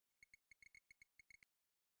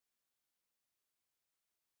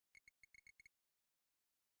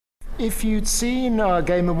If you'd seen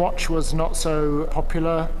Game & Watch was not so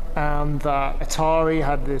popular and that Atari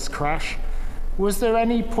had this crash, was there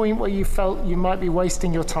any point where you felt you might be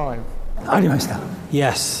wasting your time? ありました。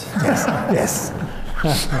Yes. Yes.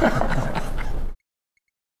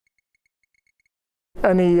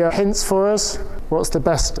 Any hints for us? What's the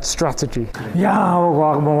best strategy? いやー、僕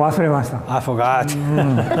はもう忘れました。I forgot.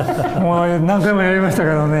 もう何回もやりましたけ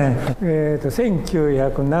どね。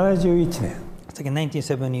1971年。It's like in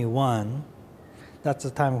 1971. That's the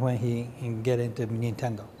time when he get into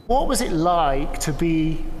Nintendo. What was it like to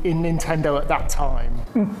be in Nintendo at that time?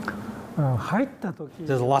 入った時。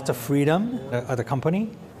There's lots of freedom at the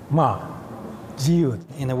company. まあ自由。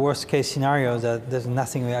In the worst case scenario, that there's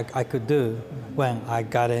nothing I could do when I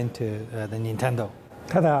got into the Nintendo.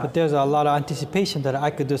 ただ。But there's a lot of anticipation that I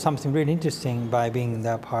could do something really interesting by being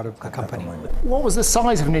that part of the company. What was the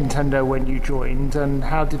size of Nintendo when you joined, and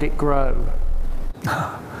how did it grow?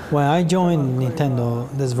 When I joined Nintendo,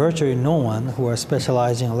 there's virtually no one who are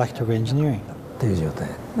specialized in electrical engineering. っていう状態。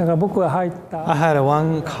だから僕が入った。I had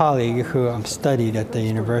one colleague who studied at the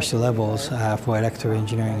university levels for electrical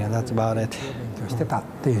engineering, and that's about it. してたっ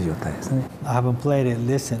ていう状態ですね。I haven't played it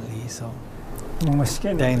recently, so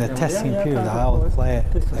during the testing period, I would play it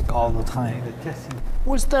like all the time.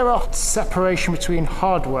 Was there a separation between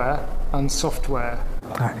hardware and software?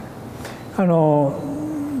 はい。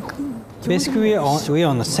Basically, we're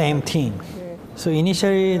on the same team. So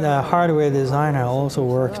initially, the hardware designer also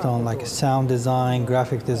worked on like sound design,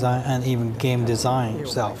 graphic design, and even game design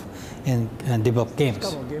itself, and develop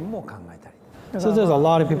games. So there's a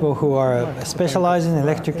lot of people who are specialized in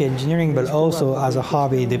electric engineering, but also as a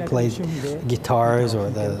hobby, they play guitars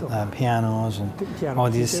or the pianos and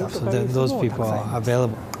all these stuff. So those people are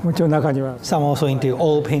available. Some also into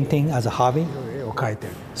oil painting as a hobby.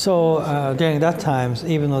 So during that time,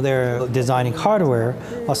 even though they're designing hardware,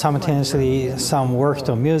 simultaneously some worked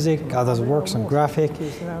on music, others worked on graphic,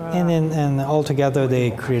 and then all together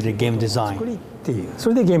they created game design. But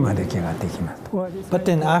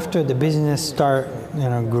then after the business start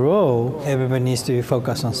grow, everybody needs to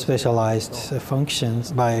focus on specialized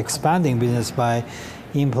functions by expanding business by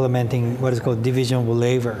implementing what is called division of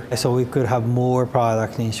labor, so we could have more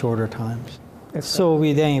product in shorter times. So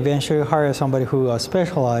we then eventually hire somebody who are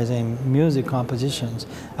specialized in music compositions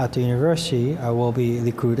at the university will be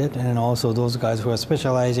recruited, and also those guys who are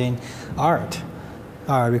specialized in art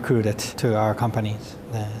are recruited to our companies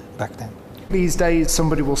back then. These days,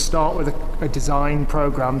 somebody will start with a design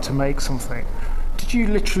program to make something. Did you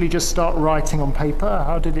literally just start writing on paper?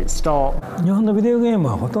 How did it start?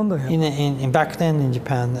 In back then in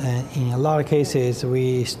Japan, in a lot of cases,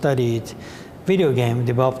 we studied video game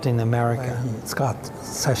developed in America. It's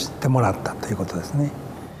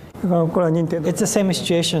the same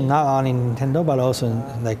situation not only in Nintendo but also in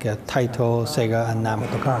like Taito, Sega, and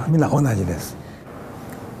Namco.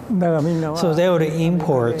 So they would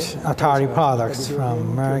import Atari products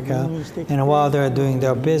from America, and while they're doing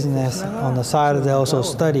their business on the side, they also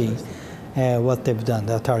study what they've done,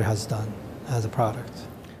 the Atari has done as a product.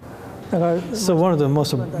 So one of the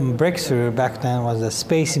most breakthrough back then was the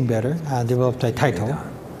Space Invader, developed by Taito,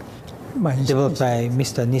 developed by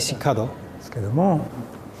Mr. Nishikado.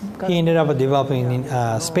 He ended up developing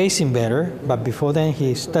Space Invader, but before then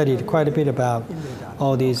he studied quite a bit about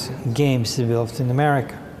all these games developed in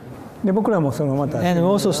America. And we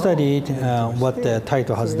also studied what the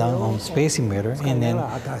Taito has done on Space Invader, and then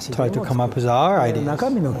tried to come up with our ideas.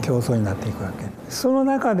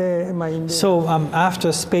 So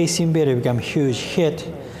after Space Invader became a huge hit,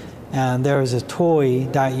 and there was a toy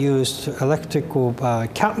that used electrical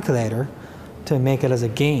calculator to make it as a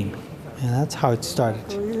game, and that's how it started.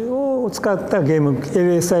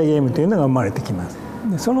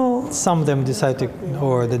 Some of them decided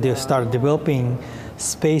they started developing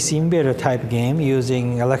Space Invader type game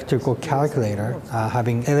using electrical calculator,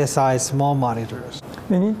 having LSI small monitors.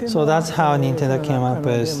 So that's how Nintendo came up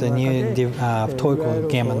with the new toy called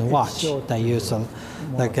Game & Watch that used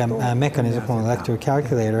like a mechanism from electrical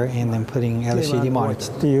calculator and then putting LCD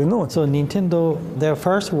monitors. So Nintendo, their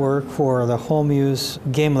first work for the home use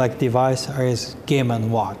game-like device is Game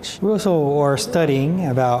 & Watch. We also were studying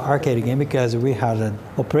about arcade game because we had an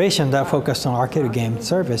operation that focused on arcade game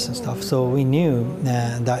service and stuff. So we knew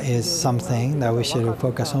that is something that we should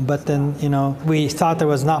focus on. But then, we thought it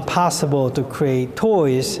was not possible to create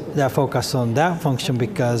toys that focus on that function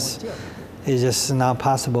because it's just not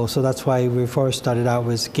possible. So that's why we first started out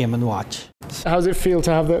with Game & Watch. How does it feel to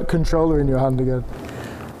have that controller in your hand again?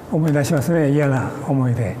 思い出しますね、嫌な思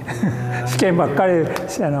い出。試験ばっかりテ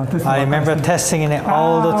ストばっかり I remember testing it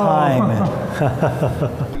all the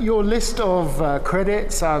time. Your list of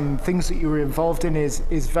credits and things that you were involved in is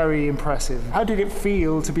very impressive. How did it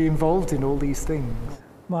feel to be involved in all these things?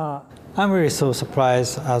 ま I'm really so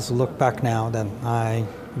surprised as I look back now that I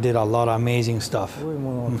did a lot of amazing stuff. あすごい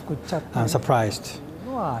ものを作っちゃった I'm surprised.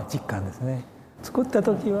 のは実感ですね。作った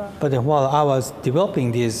時は But then while I was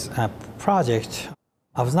developing this project,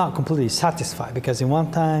 I was not completely satisfied because in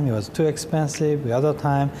one time it was too expensive, the other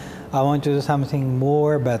time I wanted to do something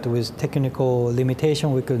more, but with technical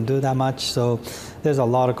limitation we couldn't do that much. So there's a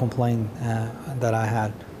lot of complaint that I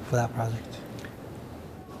had for that project.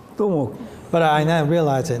 どうも But I now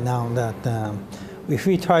realize it now that if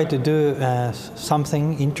we try to do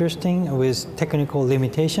something interesting with technical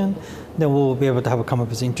limitation, then we'll be able to come up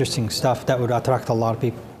with interesting stuff that would attract a lot of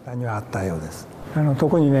people. にはあったようです。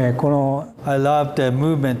特にねこの I love the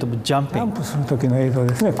movement of ジャン jumping. プする時の映像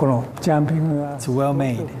ですね。このジャンピングが It's well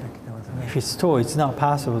made. If it's told, it's not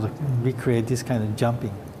possible to recreate this kind of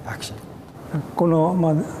jumping action. この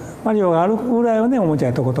マリオが歩くぐらいはねおもちゃ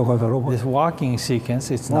やとことことロボッ This walking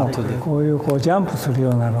sequence, it's not to ト do. こういうジャンプするよ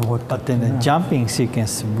うなロボット But then the jumping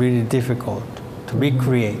sequence is really difficult to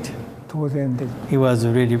recreate. 当然的 It was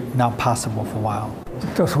really not possible for a while.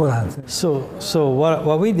 とそうなんです。 So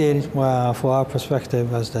what we did for our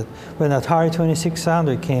perspective was that when Atari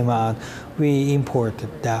 2600 came out, we imported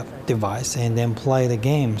that device and then play the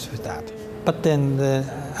games with that. But then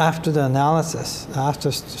after the analysis,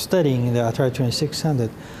 after studying the Atari 2600,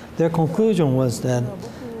 their conclusion was that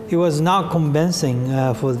it was not convincing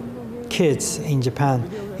for kids in Japan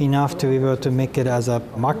enough to be able to make it as a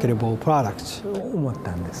marketable product. 思っ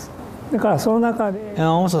たんです。だからその中で And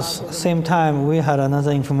also, same time, we had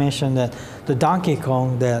another information that the Donkey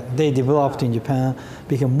Kong that they developed in Japan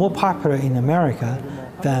became more popular in America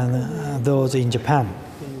than those in Japan. っ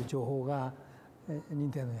ていう情報が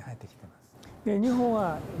任天堂に入ってきてます。で日本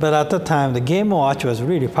は But at the time, the Game Watch was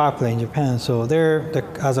really popular in Japan, so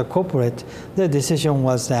as a corporate, their decision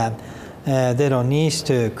was that they don't need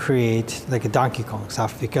to create like a Donkey Kong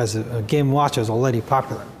stuff because Game Watch was already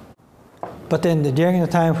popular. But then during the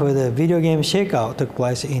time for the video game shakeout took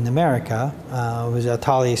place in America, with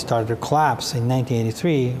Atari started to collapse in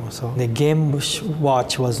 1983, so the Game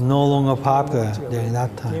Watch was no longer popular during that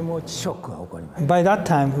ゲー time. ムウォッチショックが起こりました。 By that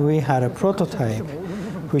time, we had a prototype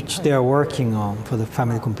which they are working on for the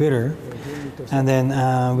family computer. And then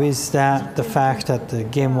with that, the fact that the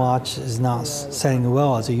Game Watch is not selling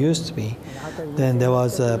well as it used to be, then there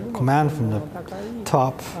was a command from the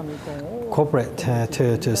top corporate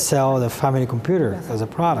to sell the family computer as a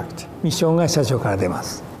product. ミッションが社長から出ま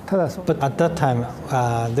す。ただそ But at that time,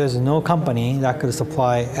 there's no company that could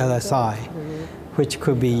supply LSI, which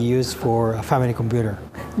could be used for a family computer.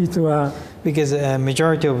 実は Because a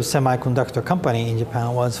majority of semiconductor company in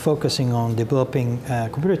Japan was focusing on developing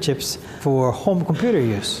computer chips for home computer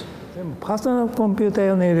use. 全部パーソナルコンピューター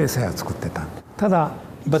用の LSI を作ってた。ただ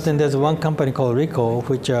But then there's one company called Ricoh,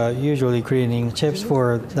 which are usually creating chips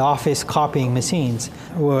for the office copying machines,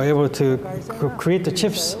 who were able to create the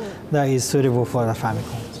chips that is suitable for the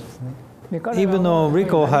FamiCom. で彼ら Even though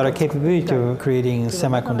Ricoh had a capability of creating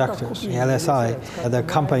semiconductors, LSI, the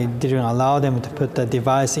company didn't allow them to put the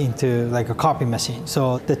device into like a copy machine.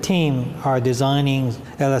 So the team are designing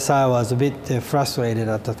LSI was a bit frustrated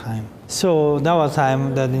at the time. So that was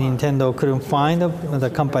time that Nintendo couldn't find the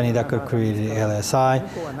company that could create LSI.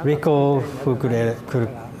 Ricoh, who could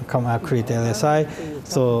create LSI,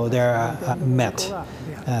 so they met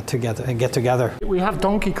get together. We have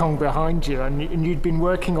Donkey Kong behind you, and you'd been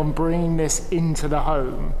working on bringing this into the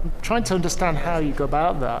home. Trying to understand how you go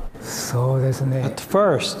about that. そうですね。 At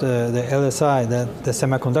first, the LSI, the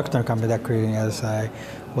semiconductor company that created LSI,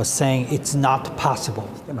 was saying it's not possible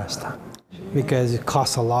出ました。 because it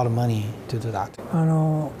costs a lot of money to do that. あ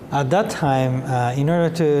の At that time, in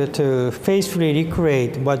order to faithfully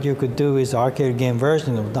recreate what you could do with the arcade game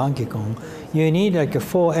version of Donkey Kong, you need like a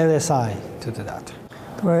full LSI to do that.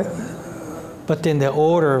 これ But then the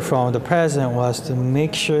order from the president was to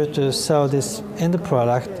make sure to sell this end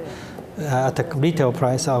product at a retail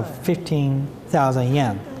price of 15,000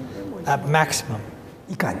 yen at maximum.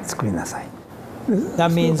 以下に作りなさい。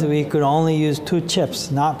 That means we could only use 2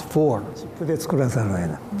 chips, not 4. それで作らざるを得ない。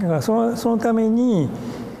だからそのために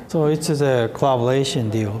So it's a collaboration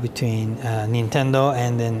deal between Nintendo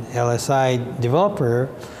and an LSI developer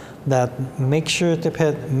that makes sure to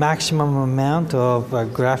put maximum amount of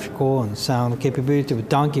graphical and sound capability of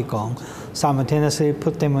Donkey Kong, simultaneously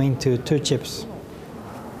put them into 2 chips.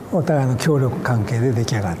 お互いの協力関係で出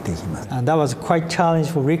来上がっていきます。 And that was quite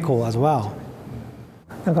challenging for Ricoh as well.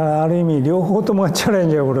 だからある意味両方ともチャレン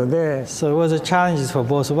ジャブルで、 So it was a challenge for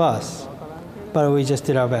both of us, but we just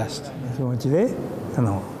did our best. 気持ちで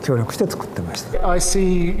協力して作ってました。 I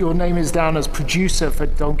see your name is down as producer for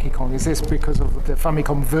Donkey Kong. Is this because of the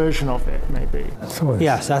FamiCom version of it, maybe? そうで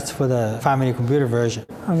す。 Yes, that's for the family computer version.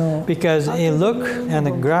 Because in look and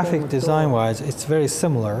the graphic design wise, it's very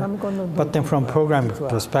similar, but then from programming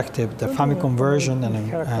perspective, the Famicom version and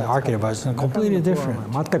the arcade version are completely different.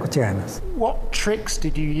 全く違います。 What tricks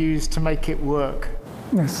did you use to make it work?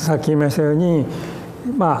 さっき言いましたように、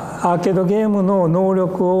アーケードゲームの能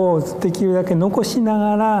力をできるだけ残しな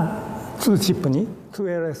がら2チップに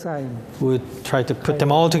 2LSI に We would try to put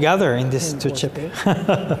them all together in this two chip. で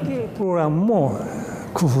プログラムも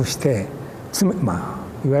工夫してい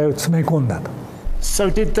わゆる詰め込んだと。 So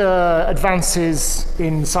did the advances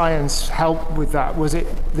in science help with that? Was it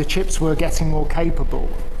the chips were getting more capable?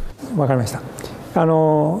 わかりました。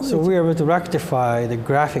So we were able to rectify the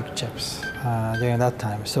graphic chips during that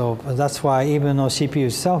time. So that's why even though CPU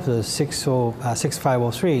itself is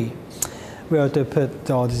 6503, we were able to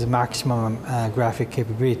put all this maximum graphic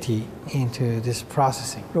capability into this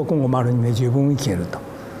processing. 6502で十分いけると。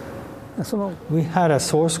We had a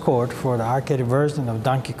source code for the arcade version of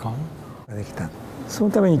Donkey Kong. できた。そ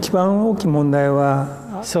のために一番大きい問題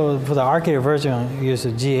は、 So for the arcade version, we used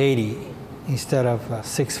a G80 instead of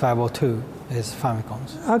 6502 is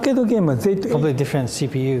Famicom's. アーケードゲームは Completely different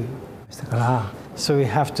CPU. したから So we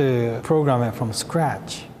have to program it from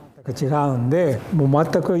scratch. 違うんで、もう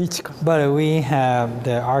全く一から。 But we have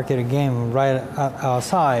the arcade game right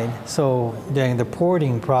outside. So during the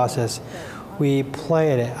porting process, we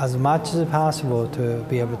played it as much as possible to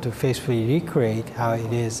be able to faithfully recreate how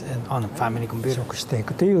it is on a family computer. してい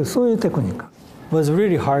くというそういうテクニック。 It was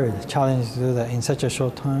really hard challenge to do that in such a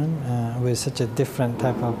short time with such a different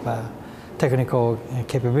type of technical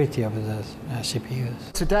capability of the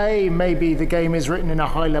CPUs. Today, maybe the game is written in a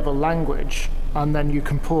high-level language, and then you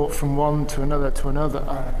can port from one to another,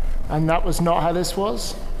 and that was not how this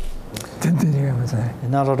was. 全然違いますね。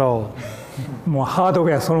 Not at all. もうハードウ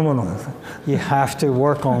ェアそのものです。 You have to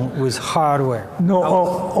work on with hardware. の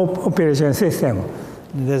オペレーションシステム。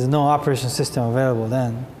 There's no operation system available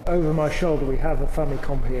then. Over my shoulder, we have a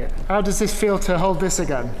FamiCom here. How does this feel to hold this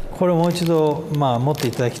again? これをもう一度持って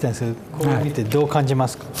いただきたいんですけど、これを見てどう感じま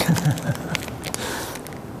すか？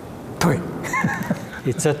トイ。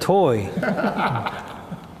It's a toy.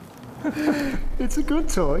 It's a good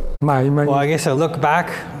toy. 今 Well, I guess I look back.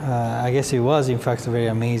 I guess it was in fact a very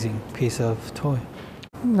amazing piece of toy.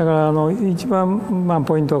 だから一番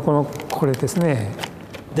ポイントはこれですね。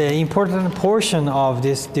 The important portion of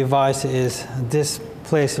this device is this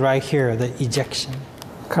place right here, the ejection.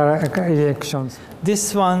 Ejections.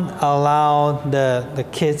 This one allowed the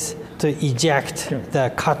kids to eject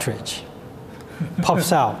the cartridge.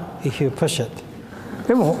 Pops out if you push it.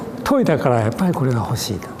 でもトイだからやっぱりこれが欲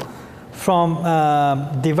しいと。 From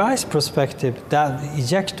a device perspective, that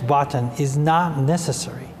eject button is not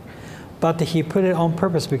necessary. But he put it on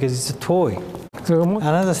purpose because it's a toy.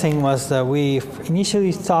 Another thing was that we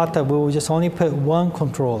initially thought that we would just only put one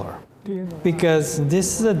controller. Because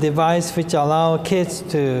this is a device which allows kids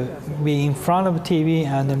to be in front of a TV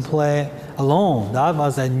and then play alone. That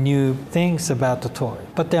was a new thing about the toy.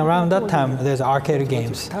 But then around that time, there's arcade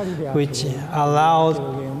games which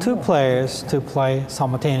allowed two players to play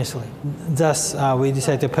simultaneously. Thus, we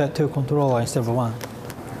decided to put two controllers instead of one.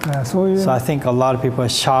 So I think a lot of people are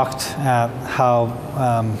shocked at how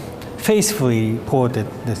faithfully ported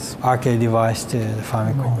this arcade device to the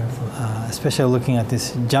Famicom, especially looking at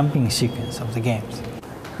this jumping sequence of the games.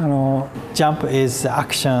 Jump is the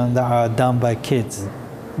action that are done by kids.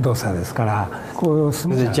 動作ですから、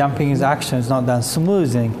The jumping is action is not done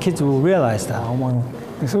smooth, and kids will realize that.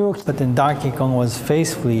 それを But then Donkey Kong was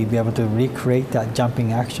faithfully be able to recreate that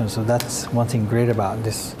jumping action, so that's one thing great about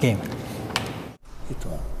this game.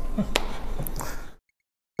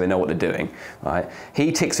 They know what they're doing, right?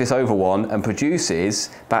 He ticks this over one and produces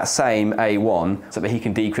that same A1 so that he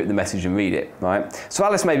can decrypt the message and read it, right? So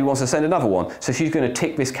Alice maybe wants to send another one. So she's going to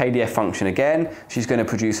tick this KDF function again. She's going to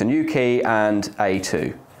produce a new key and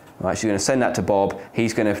A2, right? She's going to send that to Bob.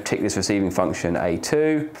 He's going to tick this receiving function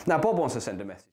A2. Now Bob wants to send a message.